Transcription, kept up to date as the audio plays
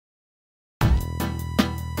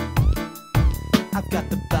I've got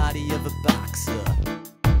the body of a boxer.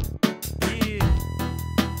 Yeah.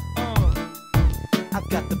 I've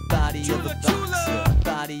got the body of a boxer.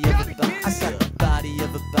 Body of a boxer. I've got the body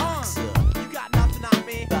of a boxer. You got nothing on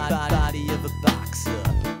me. Body of a boxer.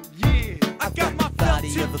 Yeah. I got my Body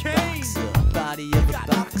felt of a tip cane. boxer. Body of a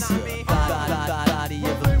boxer. Body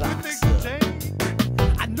of a boxer.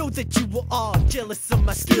 I know that you were all jealous of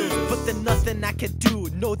my skills, but there's nothing I can do.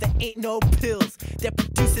 No, there ain't no pills that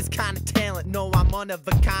produce this kind of talent. No, I'm one of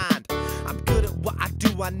a kind. I'm good at what I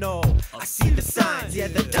do, I know. I see the signs, yeah,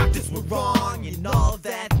 the doctors were wrong and all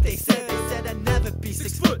that they said. They said I'd never be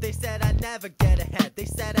 6 foot. They said I'd never get ahead. They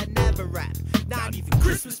said I'd never rap, not even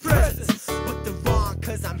Christmas presents. But they're wrong,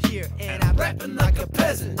 cause I'm here and I'm rapping like a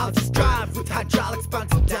peasant. I'll just drive with hydraulics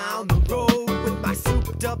bouncing down the road with my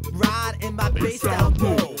souped up ride and my bass down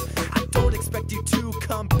low. I don't expect you to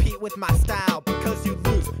compete with my style, because you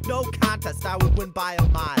lose. No contest, I would win by a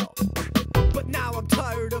mile. But now I'm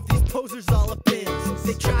tired of these posers all up in.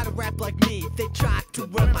 They try to rap like me, they try to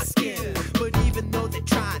wear my skin. But even though they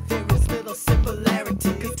try, there is little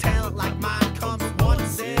similarity, cause talent like mine comes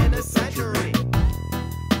once in a century.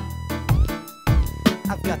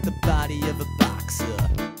 I've got the body of a boxer.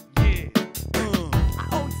 Yeah. I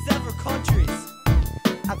own several countries.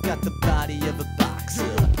 I've got the body of a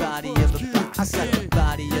boxer. Body of a boxer. I've got the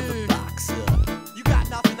body of a boxer. You got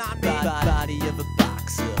nothing on me. Body of a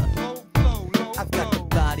boxer. I've got the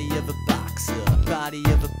body of a boxer. Body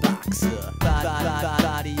of a boxer.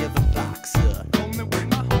 Body of a boxer.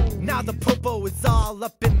 Now the popo is all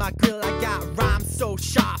up in my grill. I got rhymes so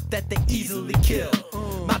sharp that they easily kill.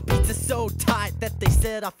 My beats are so tight that they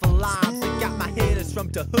set off alarms. I got my haters from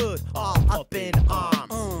the hood all up in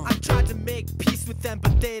arms. I tried to make peace with them,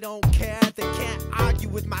 but they don't care. They can't argue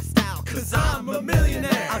with my style, cause I'm a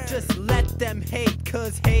millionaire. I'll just let them hate,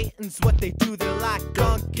 cause hating's what they do. They're like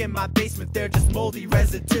gunk in my basement, they're just moldy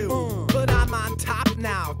residue. But I'm on top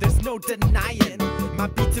now, there's no denying. My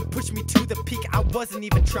beats have pushed me to the peak, I wasn't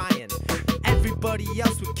even trying. Everybody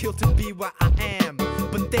else would kill to be where I am,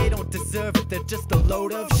 but they don't deserve it, they're just a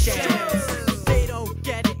load of shams. They don't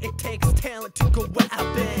get it, it takes talent to go where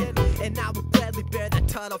I've been, and I will gladly bear that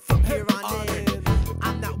title from here on in.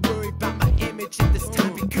 I'm not worried about my image at this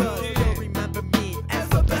time, because they'll remember me as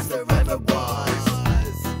the best there ever was.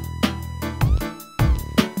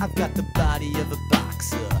 I've got the body of a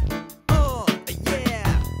boxer.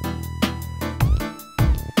 Yeah.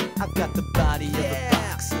 I've got the body of a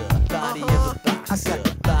boxer. Body of a boxer. I've got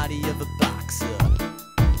the body of a boxer.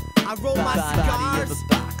 I roll my cigars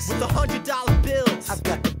with $100 bills. I've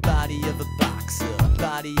got the body of a boxer.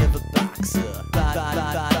 Body of a boxer.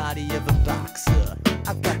 Body of a boxer.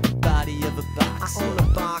 I've got the body of a boxer. I own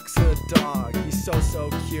a boxer dog. He's so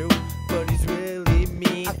cute, but he's really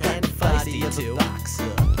mean and feisty too.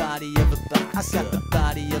 Body of a boxer. I've got the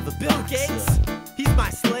body of a boxer. Bill Gates, he's my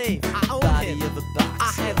slave. I own body him. Of a boxer.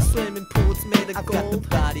 I have a swimming pool, it's made of I've gold. got the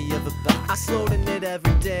body of a boxer. I float in it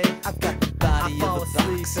every day. I've got the body I fall of a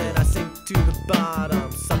boxer. asleep and I sink to the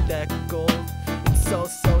bottom. Suck that gold. It's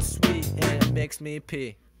so sweet and it makes me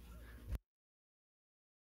pee.